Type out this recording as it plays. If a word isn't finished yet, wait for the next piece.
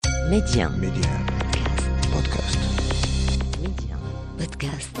Média Podcast. Média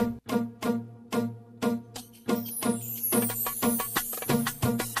Podcast.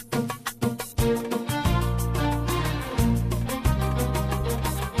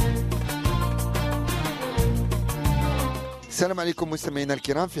 السلام عليكم مستمعينا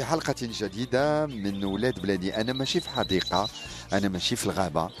الكرام في حلقة جديدة من ولاد بلادي. أنا ماشي في حديقة، أنا ماشي في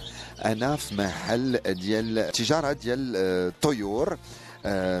الغابة، أنا في محل ديال تجارة ديال الطيور،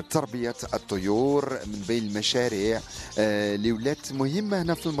 تربية الطيور من بين المشاريع اللي ولات مهمة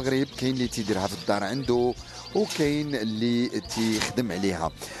هنا في المغرب. كاين اللي تيديرها في الدار عنده وكاين اللي تيخدم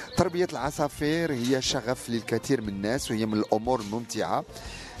عليها. تربية العصافير هي شغف للكثير من الناس وهي من الأمور الممتعة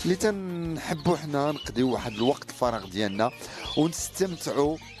اللي تنحبوا حنا نقضيو واحد الوقت الفراغ ديالنا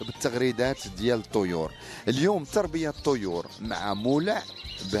ونستمتعوا بالتغريدات ديال الطيور. اليوم تربية الطيور مع مولع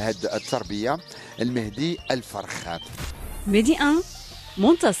بهذه التربية المهدي الفرخ. مهدي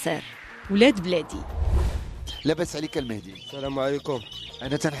منتصر ولاد بلادي. لاباس عليك المهدي؟ السلام عليكم.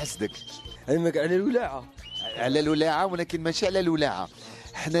 انا تنحسدك علمك على الولاعه، على الولاعه، ولكن ماشي على الولاعه.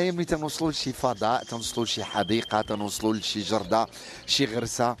 حنايا ملي تنوصلوا لشي فضاء، تنوصلوا لشي حديقه، تنوصلوا لشي جرده، شي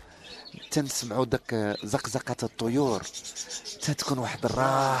غرسه، تنسمعوا داك زقزقه الطيور، تتكون واحد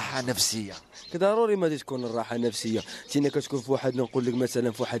الراحه نفسيه. ضروري ما تكون الراحه النفسيه. تينا كتكون في واحد، نقول لك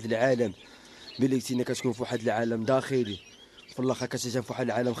مثلا في واحد العالم، بلي تينا كتكون في واحد العالم داخلي، في الاخر كتجي في واحد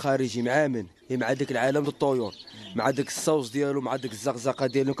العالم خارجي معامن، مع داك العالم ديال الطيور، مع داك الصوص ديالو، مع داك الزقزقه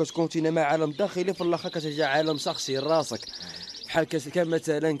ديالو. كتكون تينا مع عالم داخلي، في الاخر كتجي عالم شخصي لراسك. بحال كان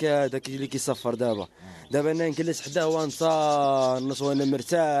مثلا كداك اللي كيسفر دابا انا نجلس حداه ونص وانا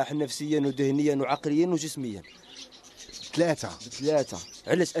مرتاح نفسيا وذهنيا وعقليا وجسميا. ثلاثه.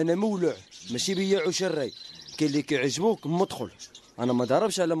 علاش؟ انا مولع، ماشي بياع وشري. كاين اللي كيعجبوك مدخل، انا ما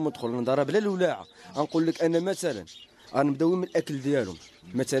ضربش على مدخل، انا ضرب على الولاعه. نقول لك انا مثلا انا مدوي من الاكل ديالهم.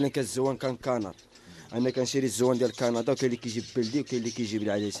 مثلا كالزوان كان كانر، انا كنشري الزوان ديال كندا، وكاين اللي كيجيب بلدي وكاين اللي كيجيب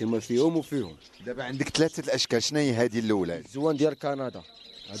العدسه، ما فيهم وفيهم. دابا عندك ثلاثه الاشكال، شنو هي هذه الاولى؟ الزوان ديال كندا،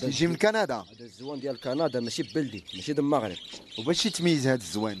 هذا يجي من كندا. هذا الزوان ديال كندا ماشي بلدي، ماشي د المغرب. وباش يتميز هذا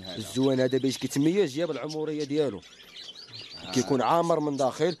الزوان هذا؟ الزوان هذا باش كيتميز جاب العمريه ديالو، كيكون عامر من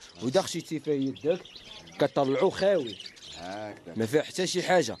داخل، واذا خشيتي فيه يدك كطلعو خاوي هكذا، ما فيه حتى شي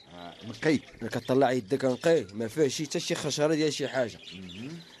حاجه. نقي، كطلع يدك نقي، ما فيه شي حتى شي خشره ديال شي حاجه.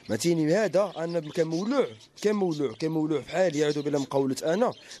 ماتيني هذا انا كمولوع بحال يعودوا بلا مقولة.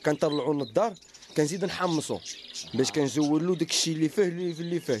 انا كنطلعوا للدار، كنزيد نحمصو باش كنزول له داك الشيء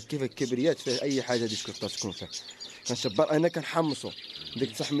اللي فيه كيف الكبريات، فيه اي حاجه ديك تكون فيه. كنشبر انا كنحمصو ديك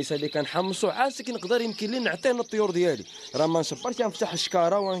التحميصه اللي كنحمصو، عاسك نقدر يمكن لي نعطيه للطيور ديالي. راه ما نشبرش، كنفتح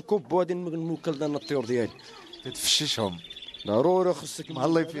الشكاره ونكب وغادي نوكل ديال الطيور ديالي. تتفششهم ضروري خصك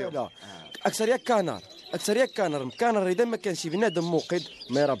الله يفيهم. لا اكثر ياك كانر اذا ما كانش بنادم موقد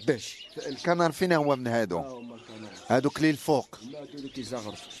ما يربيش. الكنار فين هو من هادوك اللي الفوق؟ لا هادو اللي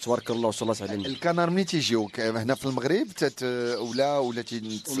كيزغروا تبارك الله وصلى الله عليه. الكنار منين تيجيو هنا في المغرب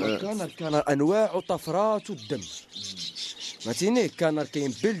ولا الكنار انواع وطفرات والدم. فهمتيني؟ الكنار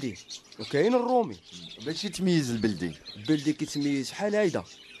كاين بلدي وكاين الرومي. باش يتميز البلدي كيتميز بحال هيدا.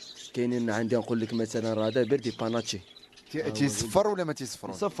 كاينين عندي نقول لك مثلا هذا بلدي باناتشي، تيصفر ولا ما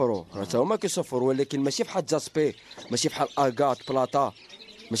تيصفروا؟ صفروا حتى هما كيصفروا، ولكن ماشي بحال جاسبي، ماشي بحال اغات بلاطا،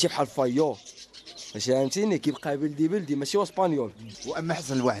 ماشي بحال فايو، ماشي فهمتيني؟ كيبقى بلدي ماشي اسبانيول. واما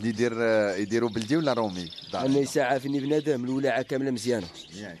حسن الواحد يديروا بلدي ولا رومي؟ انا يسعفني بنادم الولاعه كامله مزيانه،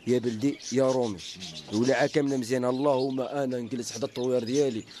 يا بلدي يا رومي، الولاعه كامله مزيانه. اللهم انا نجلس حدا الطوير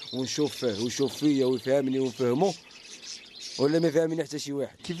ديالي ونشوف فيه ويشوف فيا ويفهمني ونفهمو، ولا ما فهمني حتى شي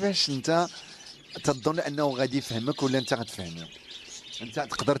واحد. كيفاش انت تظن انه غادي يفهمك ولا انت غتفهمه؟ انت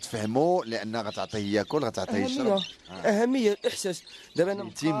تقدر تفهمه لان غتعطيه ياكل، غتعطيه يشرب. اهميه الاحساس. دابا انا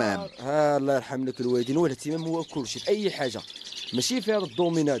اهتمام. الله يرحم لك الوالدين. والاهتمام هو كلشي في اي حاجه، ماشي في هذا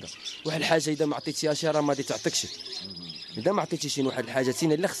الدومين هذا. واحد الحاجه اذا ما عطيتيها شي راه ما غادي تعطيكش. اذا ما عطيتيش شي واحد الحاجه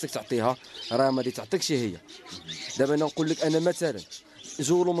تينا اللي خصك تعطيها راه ما غادي تعطيكش هي. دابا انا نقول لك، انا مثلا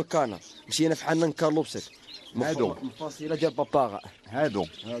زولو من كانا مشينا في حنا نكالوبسك هادو الفاصله ديال باباغا. هادو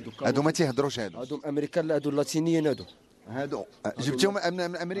ما تيهضروش. هادو امريكان، لا هادو اللاتينيين. هادو جبتهم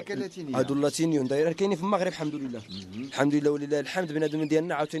من امريكا اللاتينيه. هادو اللاتينيين دايرين كاينين في المغرب الحمد لله. الحمد لله ولله الحمد. بنادم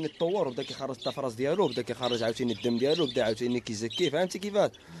ديالنا عاوتاني تطور وبدا كيخرج الطفراس ديالو، بدا كيخرج عاوتاني الدم ديالو، بدا عاوتاني كيزكي. فهمتي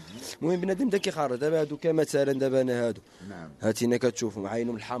كيفاش؟ المهم بنادم بدا كيخرج. دابا هادو كمثلا دابا انا هادو هاتينا كتشوفهم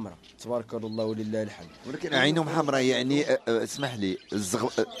عينهم الحمراء تبارك الله ولله الحمد. ولكن عينهم حمراء يعني اسمح لي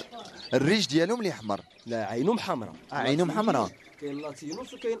الريش ديالهم اللي احمر؟ لا عينهم حمراء. عينهم حمراء. كاين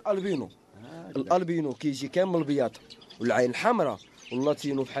لاتينوس وكاين البينو. الالبينو كيجي كامل بياض والعين الحمراء،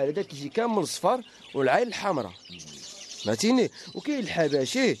 واللاتينو بحال هذا كيجي كامل صفار والعين الحمراء. فهمتيني؟ وكاين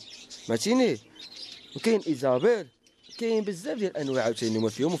الحباشي فهمتيني. وكاين ايزابيل، كاين بزاف ديال الانواع عاوتاني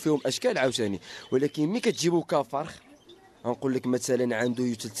وفيهم اشكال عاوتاني. ولكن ملي كتجيبو كفرخ غنقول لك مثلا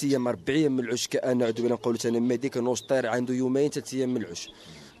عنده 3 ايام 4 ايام من العش. كأنا عدو بلا نقولوا انا مهدي كنوش طير عنده يومين 3 ايام من العش.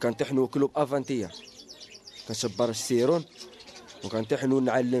 كنطيحنوا كلو بافانتيا، كنشبر السيرون وكنطيحنوا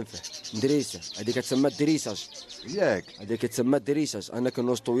نعلم فيه مدريسه. هذه كتسمى الدريساج ياك. هذه كتسمى الدريساج. انا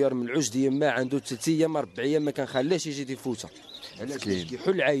كنوش طوير من العش ديال ما عنده 3 ايام 4 ايام ما كنخليهش يجي يفوتها. علاش؟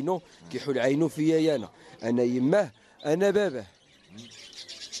 كيحل عينو فيا انا يماه انا باباه.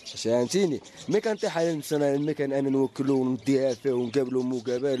 فهمتيني. ملي كنطيح على المسنا المكان انا نوكلو ونديها فيه ونقابلو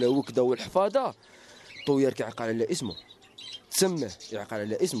مقابله وكذا والحفاظه. الطوير كيعقل على اسمه، تسميه يعقل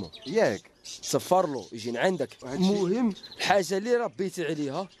على اسمه ياك. تصفر له يجي عندك. المهم الحاجه اللي ربيتي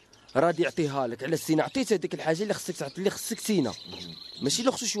عليها غادي يعطيها لك. على السينا عطيت هذيك الحاجه اللي خصك تعطي، اللي خصك سينا، ماشي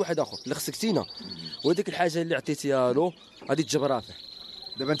اللي خصو شي واحد اخر، اللي خصك سينا. وهذيك الحاجه اللي عطيتيها له غادي تجبرها فيه.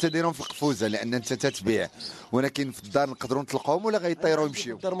 دابا انت دايرهم في القفوزه لان انت تتبيع، ولكن في الدار نقدروا نطلقوهم ولا غيطيروا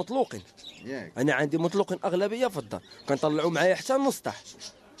يمشيو؟ الدار مطلوقين. ياك. انا عندي مطلوقين اغلبيه في الدار، كنطلعوا معايا حتى النص طاح.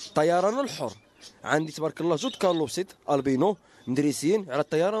 الطيران الحر عندي تبارك الله 2 كالوبسيت البينو مدريسين على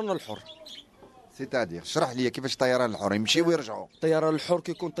الطيران الحر. سيتادير شرح لي كيفاش الطيران الحر يمشيو ويرجعوا. الطيران الحر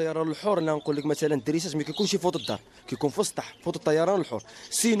كيكون الطيران الحر انا نقول لك مثلا الدريساج ما كيكونش فوت الدار، كيكون في السطح فوت الطيران الحر.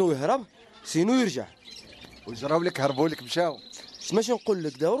 سينو يهرب سينو يرجع. وجراو لك هربوا لك مشاو. ماشي نقول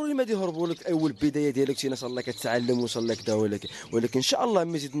لك ضروري ما يهربوا لك اول بدايه ديالك شي ناس الله كتعلم وصل لك دا. ولكن ان شاء الله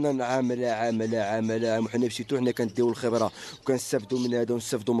ما زدنا عام وحنا مشيتو حنا كنديو الخبره وكنستافدوا من هذا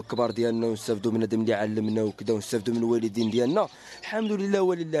ونستافدوا من الكبار ديالنا ونستافدوا من هذا اللي علمنا وكذا ونستافدوا من الوالدين ديالنا. الحمد لله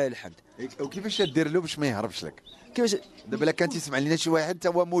ولله الحمد. وكيفاش دير له باش ما يهربش لك؟ كيفاش دابا لا كان تسمع لنا شي واحد تا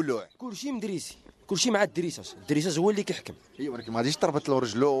هو مولوع كلشي مدريسي، كلشي مع الدريساج هو اللي كيحكم. اي ولكن ما غاديش تربط له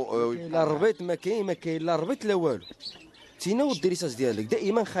رجلو. لا ربيط ما كاين لا ربيط لا والو. تينا الدريساج ديالك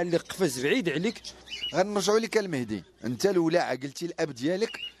دائما خلي قفز بعيد عليك. غنرجعوا لك المهدي، انت الولاعه قلتي الاب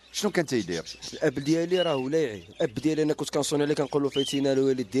ديالك شنو كان تيدير؟ الاب ديالي راه ولايعي. الاب ديالي انا كنت كنصوني عليه كنقول له فايتينا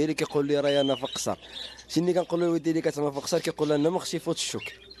الوالد ديالي كيقول لي راه انا في قصر. شني كنقول له الوالد ديالي كتما في قصر كيقول لي انا ما خصني يفوت الشوك.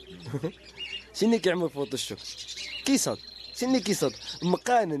 شني كيعمل فوت الشوك كيصاد. شني كيصاد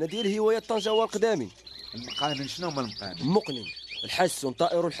مقانن ديال الهوايه طنجاوه القدامي. المقانن شنو هما المقانن؟ مقنن الحسون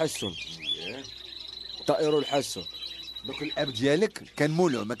طائر الحسون طائر الحسون. دوك الاب ديالك كان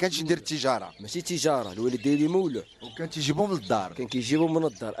مولع ما كانش يدير التجاره؟ ماشي تجاره، الوالد ديالي مولع وكان تيجيبهم من الدار. كان كيجيبوا من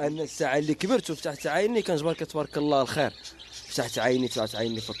الدار. انا الساعه اللي كبرت وفتحت عيني كنجبر تبارك الله الخير. فتحت عيني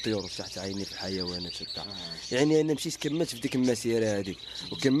في الطيور وفتحت عيني في الحيوانات وبتاع. يعني انا مشيت كملت في ديك المسيره هذيك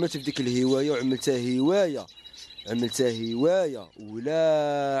وكملت في ديك الهوايه وعملتها هوايه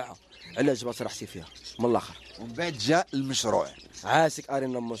ولا على جبرت راحتي فيها من الاخر. ومن بعد جاء المشروع. عاسك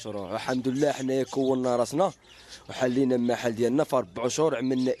ارينا المشروع. الحمد لله حنايا كونا راسنا وحلينا المحل ديالنا في 4 شهور.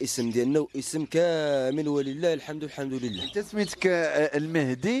 عملنا اسم ديالنا واسم كامل ولله الحمد. الحمد لله. انت سميتك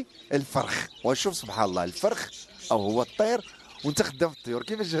المهدي الفرخ. وشوف سبحان الله الفرخ او هو الطير وانت خدام في الطيور.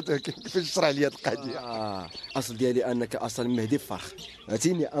 كيفاش تشرح لي هذه القضيه؟ اصل ديالي انا كاصل مهدي الفرخ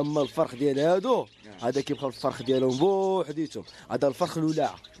فهمتيني. اما الفرخ ديال هادو هذا كيبقى الفرخ ديالهم بوحديتهم. هذا الفرخ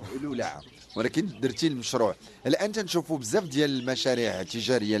الولاعه. ولكن درتي المشروع. الان تنشوفوا بزاف ديال المشاريع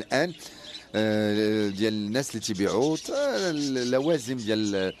التجاريه الان ديال الناس اللي تيبيعوا اللوازم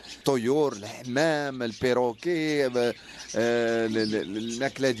ديال الطيور، الحمام، البيروكي،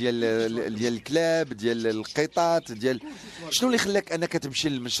 الماكله ديال الكلاب، ديال القطط، ديال شنو اللي خلاك انك تمشي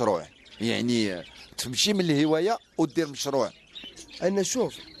للمشروع؟ يعني تمشي من الهوايه ودير مشروع. انا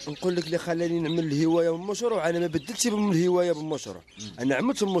شوف نقول لك اللي خلاني نعمل الهوايه والمشروع. انا ما بدلتش من الهوايه بالمشروع. انا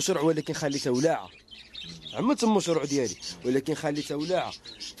عملت المشروع ولكن خليته ولاعه. عملت المشروع ديالي ولكن خليته ولاعه.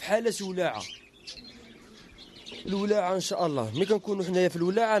 في حاله الولاعه ان شاء الله ملي كنكونوا حنايا في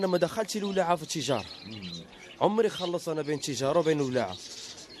الولاعه. انا ما دخلتش الولاعه في التجاره. عمري خلص انا بين التجاره وبين الولاعه.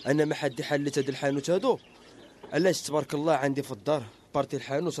 انا ما حد حليت هاد الحانوت هادو. علاش تبارك الله عندي في الدار بارتي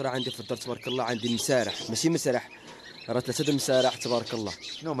الحانوت راه عندي في الدار تبارك الله. عندي مسارح ماشي مسرح، راه 3 مسارح تبارك الله.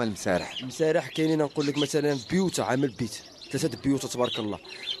 شنو هما المسارح؟ المسارح كاينين نقول لك مثلا بيوت عامل بيت 3 بيوت تبارك الله.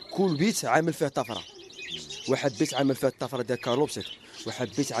 كل بيت عامل فيه طفره. واحد بيت عامل فيه الطفره ديال كالوبسيت، واحد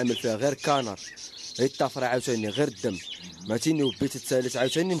بيت عامل فيه غير كانر غير الطفره عاوتاني غير الدم فهمتيني. والبيت الثالث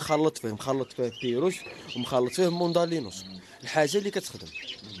عاوتاني مخلط فيه بيروس ومخلط فيه موندالينوس. الحاجه اللي كتخدم.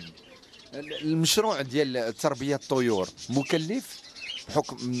 المشروع ديال تربيه الطيور مكلف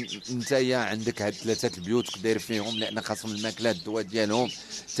بحكم نتايا عندك هاد 3 البيوت داير فيهم لان خاصهم الماكله الدواء ديالهم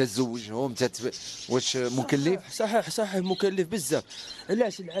تزوجهم واش مكلف؟ صحيح مكلف بزاف.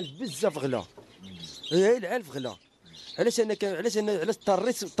 علاش العلف بزاف غلا. العلف غلا. علاش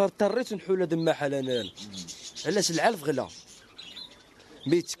اضطريت نحول هذا المحل انا. علاش العلف غلا.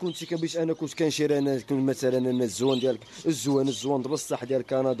 بيت كنت باش انا كنت كنشري انا كنت مثلا انا الزوان ديال الزوان بصح ديال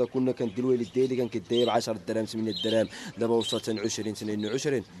كندا كنا كندير الوالد ديالي كان كيداير ب 10 دراهم 8 دراهم، دابا وصلت 20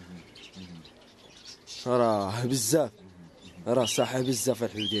 22. راه بزاف، راه صح بزاف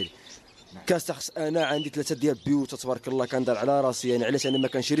الحلو ديالي. كشخص انا عندي 3 ديال البيوت تبارك الله كندار على راسي، يعني علاش انا ما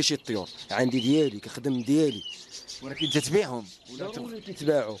كنشريش الطيور، عندي ديالي كنخدم ديالي. ولكن تتبيعهم ضروري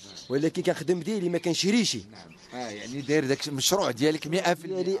كيتباعوا، ولكن كنخدم ديالي ما كنشريش. يعني داير داك المشروع ديالك 100%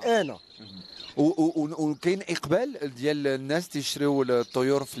 ديالي انا. وكاين اقبال ديال الناس تيشريو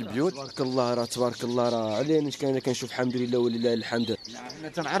الطيور في البيوت؟ تبارك الله، راه تبارك الله، راه علينا كنشوف الحمد لله ولله الحمد. حنا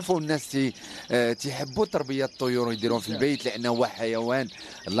تنعرفوا الناس تيحبوا تربيه الطيور ويديروهم في البيت، لانه هو حيوان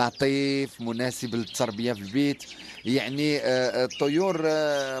لطيف مناسب للتربيه في البيت. يعني الطيور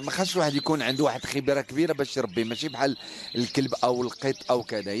ما خاصش واحد يكون عنده واحد خبره كبيره باش يربي، ماشي بحال الكلب او القط او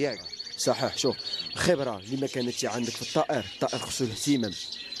كذا، ياك؟ صحيح. شوف الخبره اللي ما كانتش عندك في الطائر خصو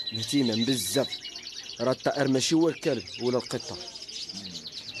الاهتمام بزاف. راه الطائر ماشي هو الكلب ولا القطه،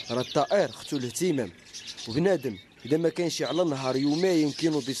 راه الطائر خصو الاهتمام. وبنادم اذا ما كانش على النهار يومين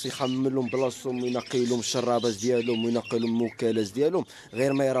يمكن بيس يخمم لهم بلاصتهم وينقي لهم الشرابات ديالهم وينقي لهم الموكلات ديالهم،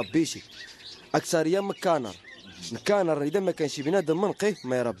 غير ما يربيش. اكثريه الكانر اذا ما كانش بنادم منقي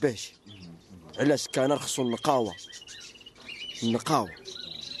ما يربيهش. علاش؟ الكانر خصو النقاوه.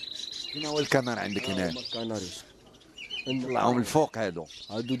 فين هو الكنار عندك هنا؟ الكناري طلعوا من الفوق هادو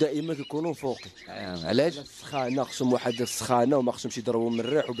دائما كيكونوا فوقي. علاش؟ السخانه خصهم واحد السخانه وما خصهمش يضربوا من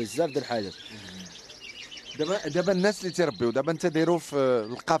الريح وبزاف ديال الحاجات. دابا الناس اللي تيربيو دابا انت دايرو في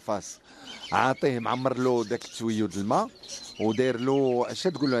القفص، عاطيه معمر له داك التويود الماء وداير له اش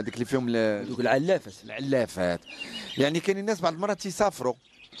تقول له هذيك اللي فيهم دوك العلافات. يعني كاين الناس بعض المرات تيسافروا.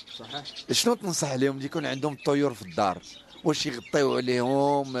 صحيح. شنو تنصح عليهم يكون عندهم الطيور في الدار؟ واش يغطيو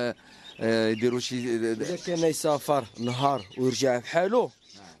عليهم، يديروا شي؟ اذا كان يسافر نهار ويرجع بحالو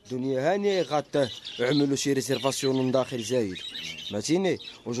الدنيا هانيه يغطيه، يعملوا شي ريزيرفاسيون من داخل زايد فهمتيني،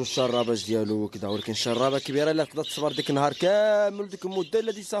 وجوج شرابات ديالو وكذا. ولكن شرابه كبيره لا تقدر تصبر ديك النهار كامل ديك المده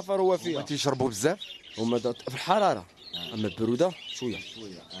اللي يسافر هو فيها. تيشربوا بزاف هما في الحراره، اما البروده شويه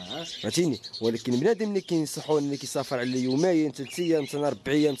فهمتيني. ولكن بنادم اللي كينصحوا اللي كيسافر على يومين 3 ايام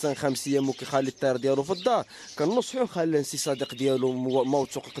 4 ايام 5 ايام وكيخلي الطير ديالو في الدار، كنصحوا يخلي شي صديق ديالو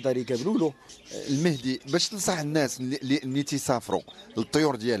موثوق يقدر يقابلوا له. المهدي، باش تنصح الناس اللي تيسافروا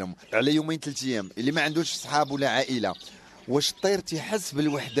الطيور ديالهم على يومين 3 ايام، اللي ما عندوش صحاب ولا عائله، واش الطير تيحس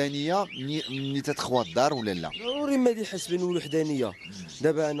بالوحدانيه ملي تتخوى الدار ولا لا؟ ضروري ما يحس بالوحدانيه.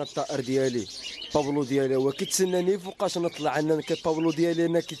 دابا انا الطائر ديالي بابلو ديالي هو كيتسناني فوقاش نطلع. انا بابلو ديالي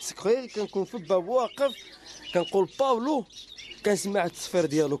انا كيتسكري كنكون في الباب واقف كنقول بابلو، كنسمع التصفير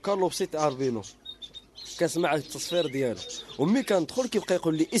ديالو كارلو بسيط اربينو، كنسمع التصفير ديالو ومي كندخل كيبقى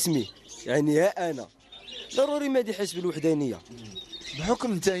يقول لي اسمي، يعني ها انا. ضروري ما يحس بالوحدانيه.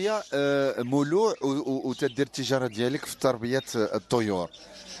 بحكم نتايا مولوع وتدير التجاره ديالك في تربيه الطيور،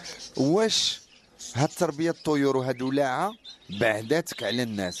 واش هاد تربيه الطيور وهاد ولاعه بعداتك على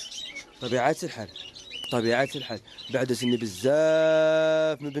الناس؟ طبيعه الحال بعدتني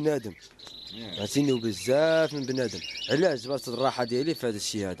بزاف من بنادم، عرفتيني، وبزاف من بنادم. علاش؟ جبرت الراحه ديالي في هذا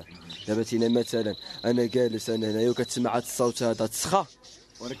الشيء هذا. دابا تينا مثلا انا جالس انا هنايا وكتسمع هذا الصوت هذا تسخى،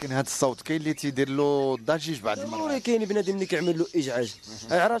 ولكن هذا الصوت كاين اللي تيدير له ضجيج بعض المرات. ضروري كاين بنادم اللي كيعمل له ازعاج.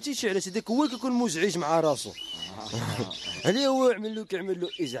 عرفتي شي علاش؟ هذاك هو كيكون مزعج مع راسو. هذا هو كيعمل له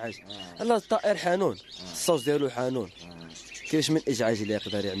ازعاج. الله الطائر حنون، الصوت ديالو حنون، كاينش من ازعاج اللي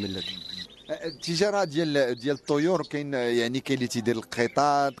يقدر يعمل لك. التجاره ديال الطيور كاين، يعني كاين اللي تيدير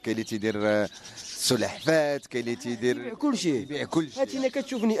القطاط، كاين اللي تيدير السلحفات، كاين اللي تيدير كل شيء. هاتينا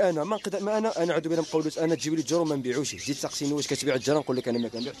كتشوفني انا ما نقدر، ما انا عاد بلا مقولوش انا تجيب لي الجرو ما نبيعوش. جيت تسقسيني واش كتبيع الجرو نقول لك انا ما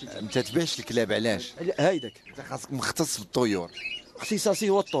كنبيعش. ما تتبيعش الكلاب، علاش؟ هايداك انت خاصك مختص بالطيور. اختصاصي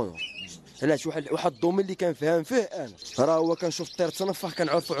هو الطيور. علاش؟ واحد الدومين اللي كنفهم فيه انا، راه هو كنشوف الطير تنفخ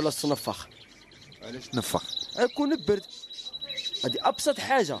كنعرفوا على الصنفخ. علاش تنفخ؟ يكون برد، هذه ابسط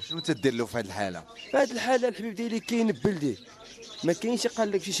حاجه. شنو تدير له في هذه الحاله؟ في هذه الحاله الحبيب ديالي كاين بلدي، ما كاينش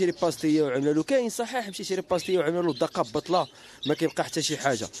قال لك شي باستيه وعمل له، كاين صحيح مشي شري باستيه وعمل له دقه بطله ما كيبقى حتى شي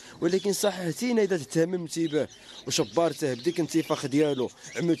حاجه. ولكن صحيحتينا اذا تهممتي به وشبرته بديك الانتفاخ ديالو،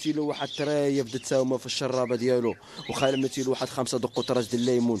 عملتي له واحد الترايه بدات تساومه في الشرابه ديالو، وخلمتي له واحد 5 دقوطرات ديال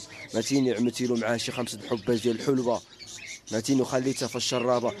الليمون فهمتيني، عملتي له معاه شي 5 حبات ديال الحلوه فهمتيني، وخليتها في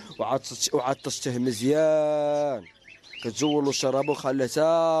الشرابه وعطشته مزيان، كتجول له الشرابه وخليه حتى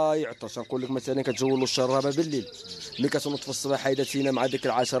يعطش. نقول لك مثلا كتجول له الشرابه بالليل، ملي كتنوض في الصباح حيدتينا مع ديك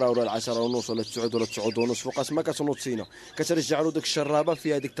 10 ولا 10 ونص ولا 9 ولا 9 ونص فوقاش ما كتنوض فينا، كترجع له ديك الشرابه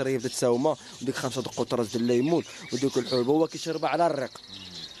فيها ديك التريف ديال التساومه وديك 5 دقوطرات ديال الليمون وديك الحلبه، هو كيشربها على الريق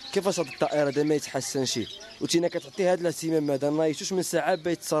كيفاش هاد الطائر هذا ما يتحسنش وتينا كتعطي هاد الاهتمام هذا ما يشوش من ساعات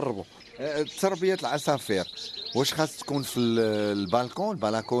بيتصربوا. تربيه العصافير واش خاص تكون في البالكون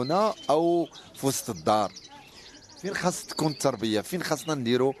البلكونه او في وسط الدار؟ فين خاص تكون التربيه؟ فين خاصنا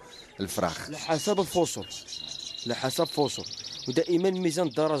نديروا الفراخ؟ على حسب الفصول، على حسب فصول، ودائما ميزان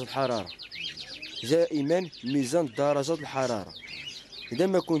درجه الحراره، دائما ميزان درجه الحراره. اذا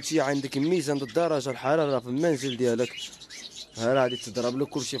ما كنتي عندك ميزان درجه الحراره في المنزل ديالك راه غادي تضرب له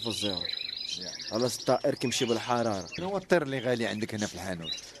كلشي في الزيرو. خلاص الطائر كيمشي بالحراره. شنو هو الطير اللي غالي عندك هنا في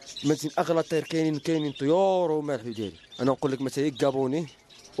الحانوت؟ مثلا اغلى طير كاينين طيور ومالح ديالي. انا نقول لك مثلا كابوني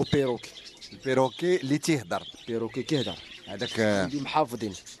وبيروكي. البيروكي اللي تيهضر، بيروكي كيهضر هذاك عندي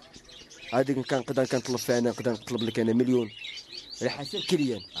محافظين. هذيك كنقدر كنطلب فيها، انا نقدر نطلب لك انا مليون على حسب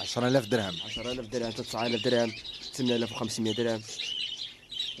كليان. 10000 درهم. 10000 درهم، 9000 درهم، 8500 درهم.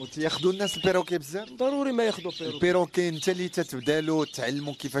 وتياخذوا الناس البيروكي بزاف؟ ضروري ما ياخذوا بيروكي. البيروكي انت اللي تتبدا له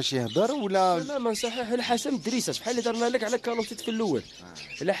تعلموا كيفاش يهضر ولا؟ تماما صحيح، على حسب الدريساج بحال اللي درنا لك على كالوتيت في الاول.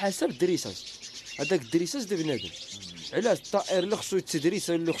 على حسب الدريساج، هذاك الدريساج ديال بنادم. علاش الطائر اللي خصو يتدريس،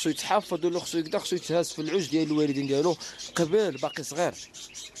 اللي خصو يتحفظ، اللي خصو يقدر خصو يتهز في العوج ديال الوالدين ديالو قبل باقي صغير،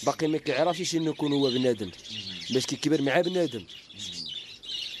 باقي ما كيعرفش انه يكون هو بنادم باش كيكبر مع بنادم.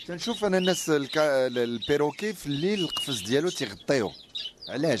 تنشوف انا الناس البيروكي في الليل القفص ديالو تيغطيوه،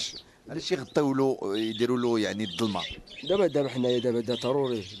 علاش يغطيو له يديروا له يعني الظلمه؟ دابا حنايا دابا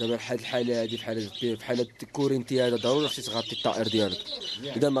ضروري، دابا بحال الحاله هذه بحال الكورنتي هذا ضروري خصك تغطي الطائر ديالك.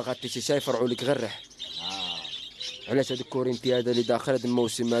 اذا ما غطيتيش يفرعوا لك غير الريح. علاش هذا الكورنتي هذا اللي داخل هذا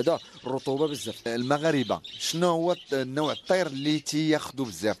الموسم هذا الرطوبه بزاف. المغاربه شنو هو النوع الطير اللي تياخذوا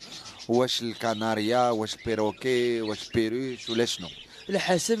بزاف؟ واش الكناريا، واش البيروكي، واش البيروش، ولا شنو؟ على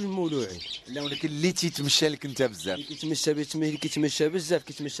حسب المولوعين. لا ولكن اللي تيتمشى لك انت بزاف؟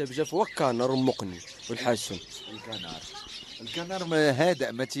 كيتمشى بزاف هو الكانر والمقني والحاسن. الكنار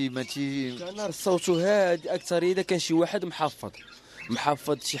هادئ ما تي الكنار صوته هادئ اكثر اذا كان شي واحد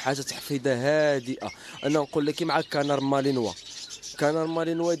محفظ شي حاجه تحفيظه هادئه. انا نقول لك مع الكنار مالينوا، كنار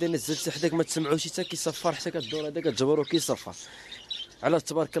مالينوا اذا نزلت حداك ما تسمعوش حتى كيصفر، حتى كدور هذاك كتجبرو كيصفر. على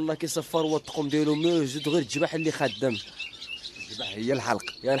تبارك الله كيصفر، هو الطقم ديالو موجود، غير الجبح اللي خدام. هي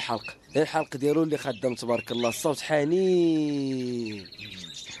الحلق ديالو اللي خدام تبارك الله، الصوت حنين.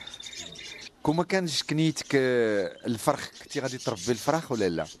 كون ما كانش كنيتك الفرخ كنتي غادي تربي الفراخ ولا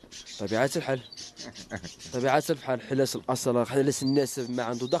لا؟ طبيعة الحال حلاس الاصل، حلاس الناس ما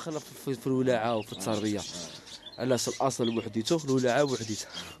عنده دخل في الولاعه وفي التربيه. حلاس الاصل وحديته، الولاعه وحديتها.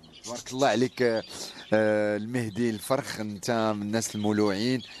 تبارك الله عليك المهدي الفرخ، انت من الناس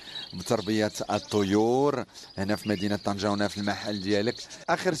المولوعين بتربيه الطيور هنا في مدينه طنجه وهنا في المحل ديالك.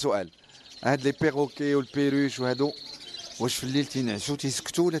 اخر سؤال، هاد لي بيروكي والبيروش وهادو واش في الليل تينعسوا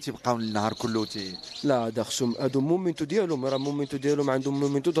تيسكتوا ولا تيبقاو النهار كله لا هذا خصهم، هادو مومنتو ديالهم، راه مومنتو ديالهم عندهم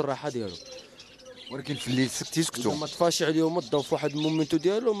مومنتو ديال الراحه ديالهم، ولكن في الليل تيسكتوا. ما طفاش عليهم الضوء في واحد المومنتو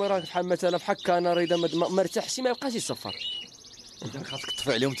ديالهم، راه بحال مثلا بحال الكنار اذا ما ارتاحش ما يبقاش يصفر. اذا خاصك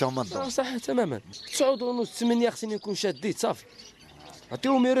تطفي عليهم حتى هما الضوء. صح تماما. 9:30 8 خصني نكون شاديت صافي،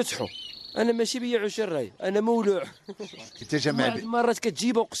 عطيهم يرتاحوا. انا ماشي بيع شراي، انا مولوع. انت جمع بعض المرات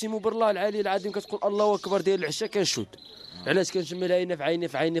كتجيبها اقسم بالله العلي العظيم كتقول الله اكبر ديال العشاء كنشد. علاش كنجمل عيني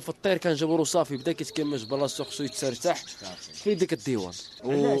في عيني في الطير كنجبرو صافي بدا كيتكمش بلاصتو خصو يترتاح في ديك الديوان.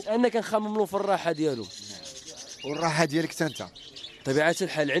 علاش انا كنخمم له في الراحه ديالو والراحه ديالك حتى انت طبيعه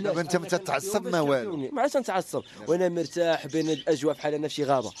الحال. علاش انت ما تتعصب ما والو؟ ما عادش نتعصب وانا مرتاح بين الاجواء بحال انا في شي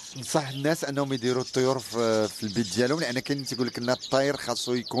غابه. نصح الناس انهم يديروا الطيور في البيت ديالهم، لان كاين تيقول لك ان الطير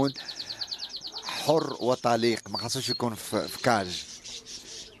خاصو يكون حر وطليق، ما خاصوش يكون في كاج.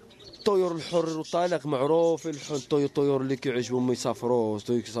 الطيور الحر والطليق معروفين، الطيور اللي كيعجبهم يسافروا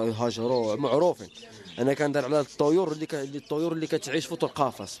يهاجروا معروفين. انا كندير على الطيور اللي كتعيش في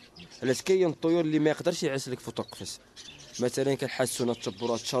القفص. علاش كاين الطيور اللي ما يقدرش يعيش لك في القفص، مثلا كنحسونا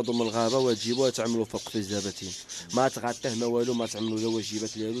التبرات تشاضوا من الغابه وتجيبوها تعملوا في القفص زابتين، ما تغطيه ما والو، ما تعملوا لا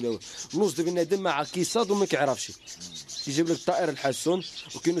واجبات ديالو لا نوض بنادم مع كيصاد وما كيعرفش. كيجيب لك الطائر الحسون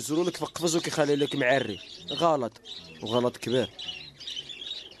وكينزلوا لك في القفص وكيخلي لك معري. غلط كبير.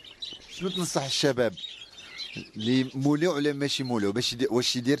 شنو تنصح الشباب اللي مولع ولا ماشي مولع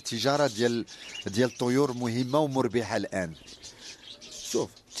واش يدير تجاره ديال الطيور مهمه ومربحه الان؟ شوف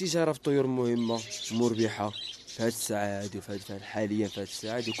التجاره في الطيور مهمه مربحه في هذه الساعه هذه وفي هذه حاليا في هذه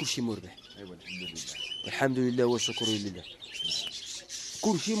الساعه هذه كل شيء مربح. ايوا الحمد لله والشكر لله،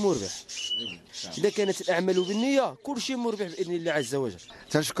 كل شيء مربح. إذا كانت الأعمال بالنية كل شيء مربح بإذن الله عز وجل.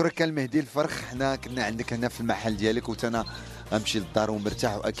 تنشكرك المهدي الفرخ، حنا كنا عندك هنا في المحل ديالك وتنا امشي للدار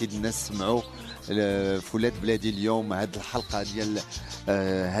ومرتاح. واكيد الناس سمعوا في ولاد بلادي اليوم هذه الحلقه ديال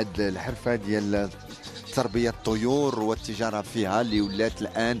هذه الحرفه ديال تربيه الطيور والتجاره فيها اللي ولات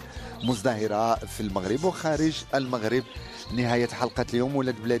الان مزدهره في المغرب وخارج المغرب. نهايه حلقه اليوم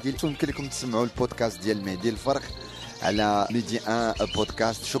ولاد بلادي. يمكن لكم تسمعوا البودكاست ديال مهدي الفرخ على ميدي ان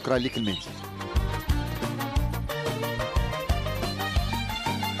بودكاست. شكرا لك المهدي.